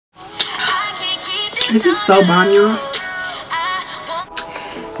This is so bomb, y'all.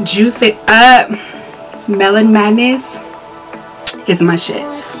 Juice it up. Melon Madness is my shit.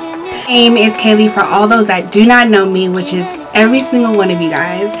 My name is Kaylee for all those that do not know me, which is every single one of you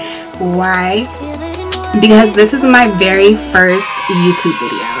guys. Why? Because this is my very first YouTube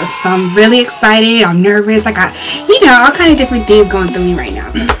video. So I'm really excited. I'm nervous. I got, you know, all kind of different things going through me right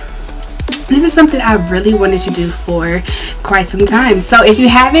now. This is something I really wanted to do for quite some time. So if you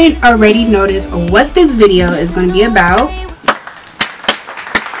haven't already noticed what this video is going to be about,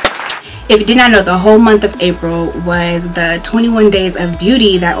 if you did not know, the whole month of April was the 21 days of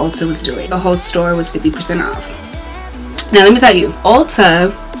beauty that Ulta was doing. The whole store was 50% off. Now let me tell you,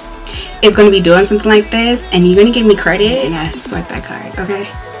 Ulta is going to be doing something like this, and you're going to give me credit and I swipe that card, okay?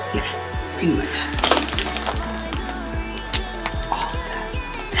 Yeah, pretty much.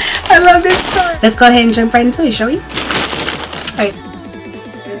 I love this store. Let's go ahead and jump right into it, shall we? Alright.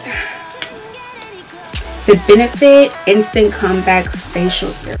 The Benefit Instant Comeback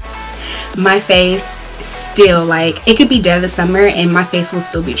Facial Serum. My face still, like, it could be dead of the summer and my face will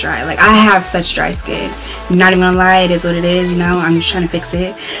still be dry. Like, I have such dry skin. I'm not even gonna lie, it is what it is, you know. I'm just trying to fix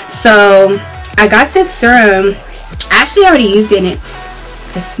it. So I got this serum. I actually already used it and it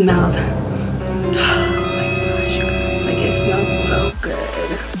smells, oh my gosh, you guys, like, it smells so good.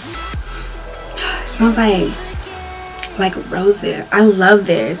 It smells like roses. I love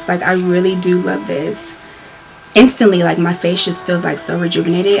this. Like, I really do love this. Instantly, like, my face just feels like so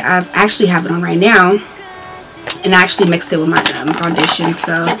rejuvenated. I've actually have it on right now, and I actually mixed it with my foundation,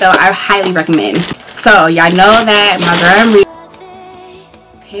 so I highly recommend. So y'all know that my girl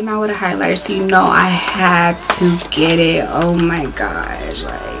came out with a highlighter, so you know I had to get it. Oh my gosh,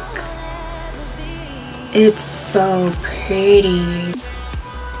 like, it's so pretty.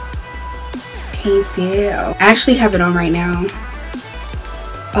 Can you see it? I actually have it on right now.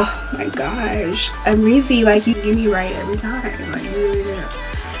 Oh my gosh, I'm Reezy, like, you get me right every time, like, you really do.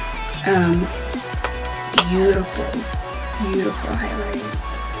 Beautiful, beautiful highlight.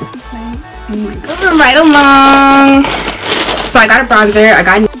 Like, oh my god, right along. So I got a bronzer. I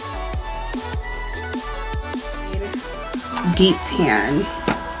got deep tan.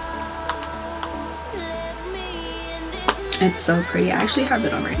 It's so pretty. I actually have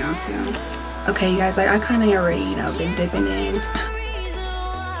it on right now too. Okay, you guys, like, I kind of already, you know, been dipping in.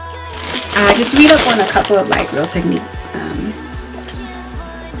 I just read up on a couple of, like, Real Technique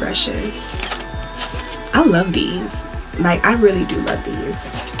brushes. I love these. Like, I really do love these.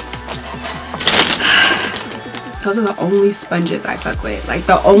 Those are the only sponges I fuck with. Like,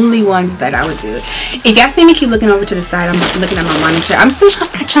 the only ones that I would do. If y'all see me keep looking over to the side, I'm looking at my monitor. I'm still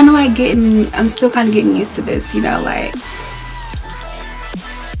trying to, like, I'm still kind of getting used to this, you know, like.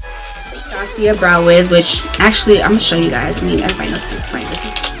 Anastasia Brow Wiz, which actually, I'm going to show you guys. I mean, everybody knows this. Like, this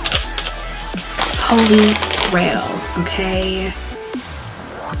is holy grail, okay?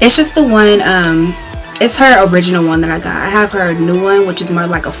 It's just the one, it's her original one that I got. I have her new one, which is more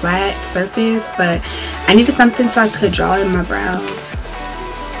like a flat surface, but I needed something so I could draw in my brows.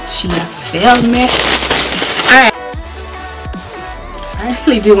 She failed me. Alright, I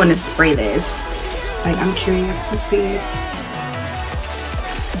really do want to spray this. Like, I'm curious to see.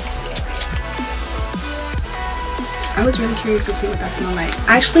 I was really curious to see what that smelled like.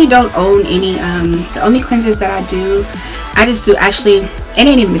 I actually don't own any, the only cleansers that I do, I just do, actually, it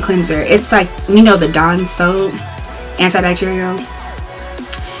ain't even a cleanser. It's like, you know, the Dawn soap, antibacterial.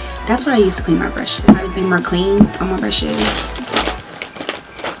 That's what I use to clean my brushes. I think more clean on my brushes.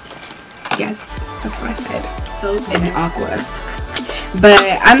 Yes, that's what I said. Soap and aqua. But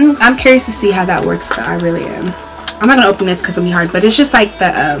I'm curious to see how that works though. I really am. I'm not gonna open this because it'll be hard, but it's just like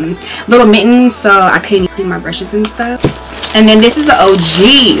the little mitten, so I couldn't clean my brushes and stuff. And then this is an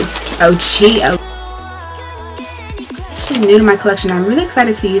OG. Actually new to my collection. I'm really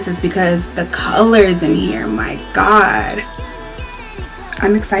excited to use this because the colors in here, my god.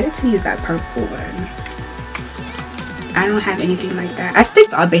 I'm excited to use that purple one. I don't have anything like that. I stick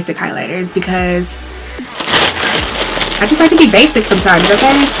to all basic highlighters because I just like to be basic sometimes,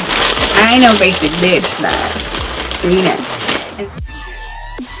 okay? I ain't no basic bitch that. You know.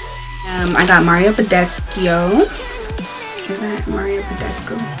 I got Mario Badescu. Is that Mario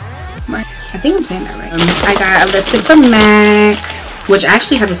Badescu? I think I'm saying that right. I got a lipstick from MAC, which I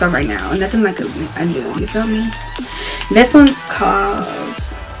actually have this on right now. Nothing like a nude, you feel me? This one's called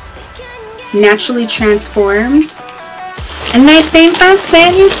Naturally Transformed. And I think that's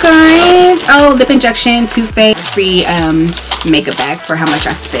it, you guys. Oh, lip injection, Too Faced, free makeup bag for how much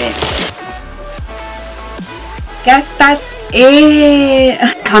I spent. guess that's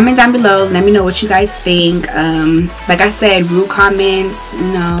it. Comment down below, let me know what you guys think. Like I said, rude comments,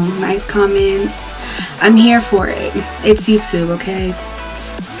 you know, nice comments, I'm here for it. It's YouTube, okay?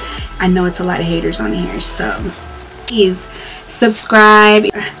 I know it's a lot of haters on here, so please subscribe,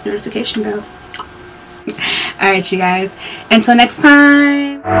 notification bell. Alright, you guys, until next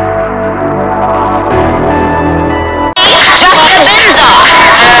time.